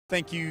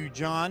Thank you,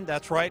 John.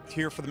 That's right.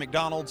 Here for the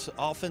McDonald's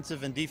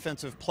Offensive and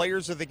Defensive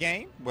Players of the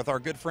Game with our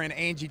good friend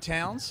Angie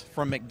Towns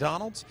from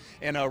McDonald's.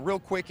 And real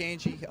quick,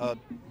 Angie,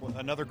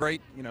 another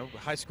great,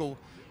 high school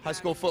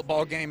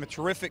football game, a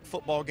terrific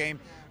football game.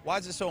 Why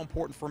is it so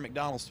important for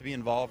McDonald's to be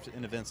involved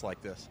in events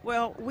like this?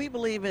 Well, we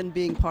believe in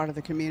being part of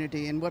the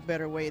community, and what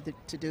better way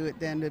to do it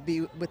than to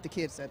be with the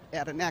kids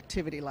at an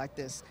activity like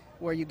this,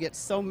 where you get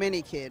so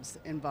many kids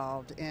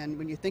involved. And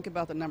when you think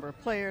about the number of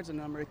players and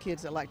the number of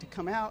kids that like to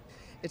come out,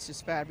 it's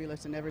just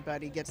fabulous, and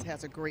everybody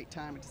has a great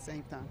time at the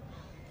same time.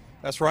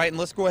 That's right, and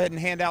let's go ahead and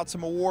hand out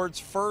some awards.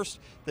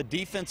 First, the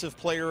defensive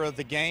player of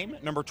the game,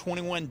 number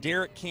 21,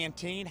 Derek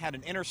Canteen, had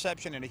an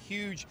interception and a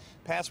huge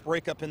pass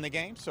breakup in the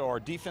game. So our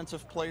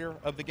defensive player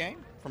of the game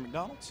from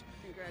McDonald's,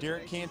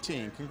 Derek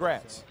Canteen.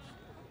 Congrats.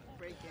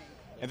 Great game.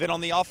 And then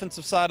on the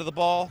offensive side of the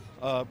ball,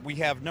 we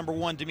have number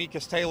 1,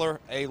 Demekus Taylor,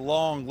 a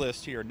long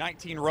list here.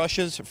 19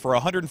 rushes for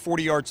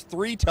 140 yards,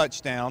 3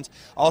 touchdowns.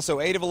 Also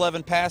 8 of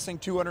 11 passing,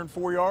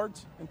 204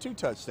 yards, and 2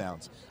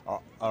 touchdowns.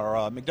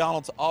 Our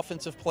McDonald's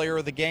offensive player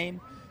of the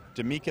game,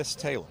 Demekus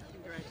Taylor.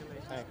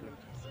 Congratulations. Thank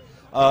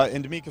you.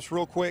 And Demekus,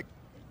 real quick,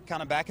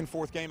 kind of back and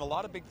forth game. A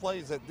lot of big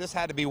plays. This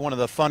had to be one of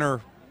the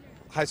funner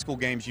high school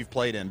games you've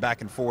played in,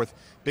 back and forth,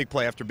 big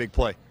play after big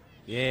play.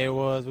 Yeah, it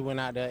was. We went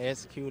out there,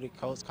 executed,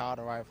 coach called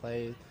the right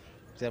plays.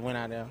 Just went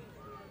out there.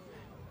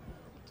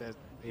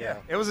 Yeah.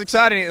 It was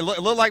exciting. It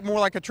looked like more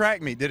like a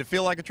track meet. Did it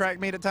feel like a track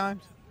meet at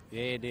times?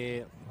 Yeah, it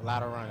did. A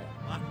lot of running.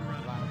 A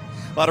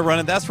lot of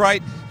running. That's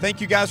right. Thank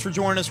you guys for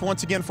joining us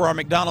once again for our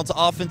McDonald's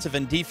offensive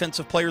and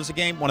defensive players of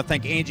the game. I want to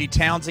thank Angie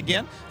Towns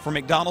again from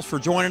McDonald's for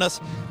joining us.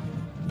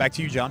 Back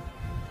to you, John.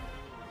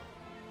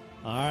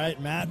 All right,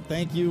 Matt,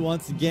 thank you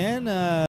once again.